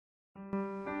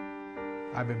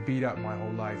I've been beat up my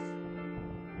whole life,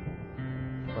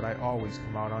 but I always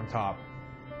come out on top.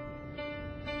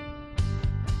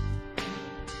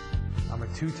 I'm a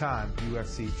 2-time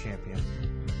UFC champion,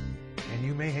 and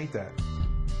you may hate that.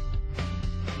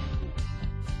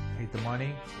 Hate the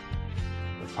money,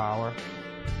 the power,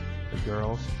 the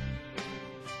girls.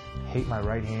 Hate my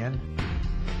right hand.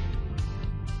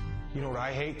 You know what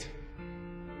I hate?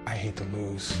 I hate to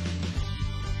lose.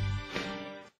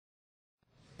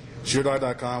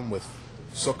 Sherdog.com with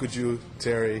Sokoudjou,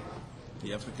 Terry.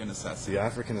 The African Assassin. The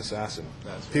African Assassin.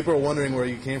 That's People are wondering where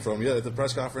you came from. Yeah, at the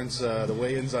press conference, the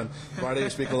weigh-ins on Friday, you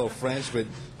speak a little French, but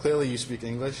clearly you speak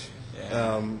English.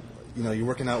 Yeah. You know, you're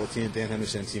working out with Dan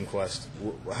Henderson and Team Quest.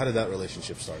 How did that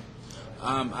relationship start?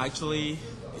 Actually,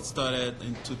 it started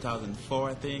in 2004,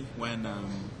 I think, when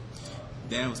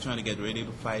Dan was trying to get ready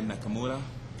to fight Nakamura,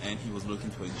 and he was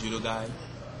looking for a judo guy.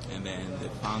 And then they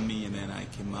found me, and then I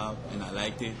came up, and I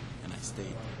liked it, and I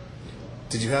stayed.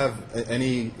 Did you have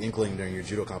any inkling during your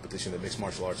judo competition that mixed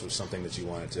martial arts was something that you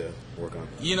wanted to work on?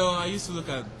 You know, I used to look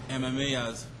at MMA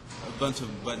as a bunch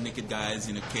of butt-naked guys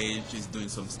in a cage just doing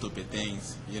some stupid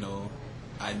things. You know,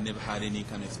 I never had any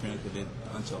kind of experience with it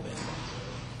until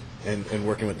then. And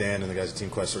working with Dan and the guys at Team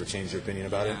Quest sort of changed your opinion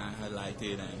about it? Yeah, I liked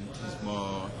it, and it was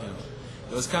more, you know,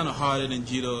 it was kind of harder than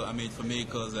judo, I mean, for me,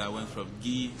 because I went from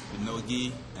gi to no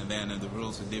gi, and then the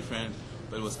rules were different,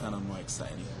 but it was kind of more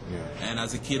exciting. Yeah. And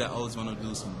as a kid, I always wanted to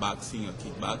do some boxing or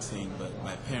kickboxing, but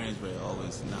my parents were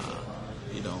always, nah,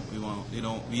 you know,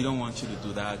 we don't want you to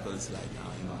do that, because it's like,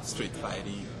 you know, street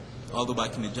fighting. Although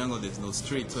back in the jungle, there's no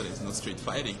street, so there's no street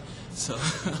fighting. So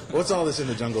what's all this in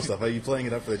the jungle stuff? Are you playing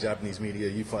it up for the Japanese media?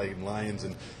 You fighting lions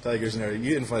and tigers and everything?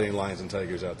 You didn't fight any lions and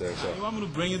tigers out there. So you want me to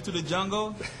bring you to the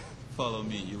jungle? Follow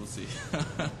me, you'll see.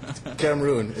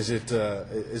 Cameroon,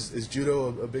 is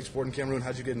judo a big sport in Cameroon?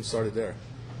 How'd you get started there?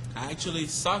 Actually,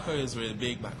 soccer is really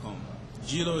big back home.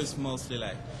 Judo is mostly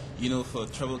like, you know, for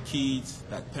trouble kids,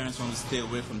 that parents want to stay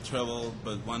away from trouble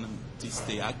but want them to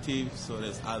stay active. So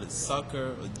there's either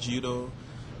soccer or judo,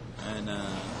 and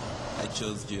I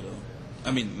chose judo.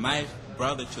 I mean, my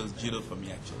brother chose judo for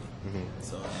me, actually. Mm-hmm.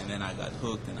 So, and then I got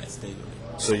hooked and I stayed with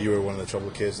it. So you were one of the trouble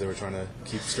kids they were trying to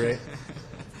keep straight?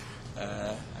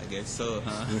 I guess so,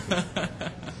 huh?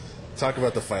 Talk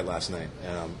about the fight last night.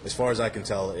 As far as I can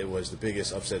tell, it was the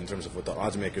biggest upset in terms of what the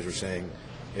odds makers were saying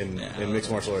in mixed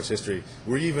martial arts history.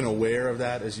 Were you even aware of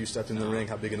that as you stepped in the ring,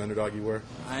 how big an underdog you were?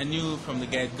 I knew from the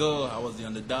get-go I was the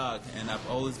underdog, and I've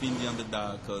always been the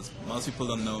underdog because most people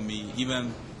don't know me.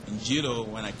 Even in judo,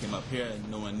 when I came up here,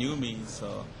 no one knew me.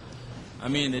 So, I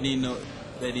mean, they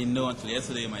didn't know until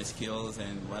yesterday my skills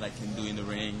and what I can do in the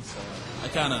ring. So I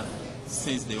kind of,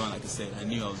 since day one, like I said, I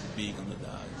knew I was a big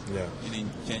underdog. Yeah. It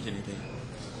didn't change anything.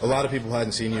 A lot of people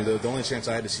hadn't seen you. The only chance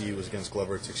I had to see you was against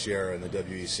Glover Teixeira in the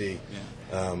WEC.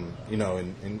 Yeah. You know,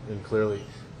 and clearly,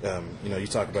 you know, you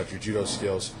talk about your judo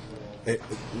skills.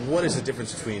 What is the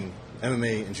difference between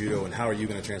MMA and judo, and how are you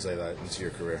going to translate that into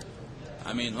your career?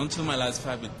 I mean, until my last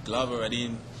fight with Glover, I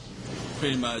didn't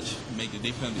pretty much make the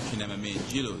difference between MMA and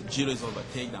judo. Judo is all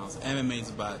about takedowns. MMA is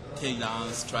about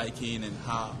takedowns, striking, and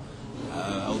how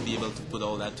I'll be able to put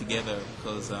all that together.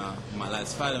 Because my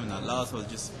last fight, when I lost, was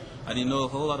just, I didn't know a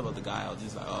whole lot about the guy. I was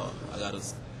just like, oh,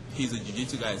 he's a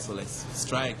jiu-jitsu guy, so let's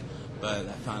strike. But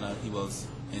I found out he was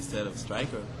instead of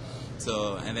striker.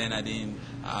 So, and then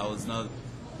I was not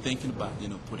thinking about, you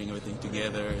know, putting everything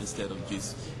together instead of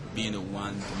just being a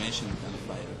one-dimensional kind of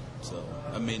fighter. So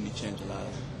that made me change a lot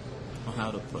on how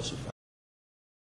to approach a fight.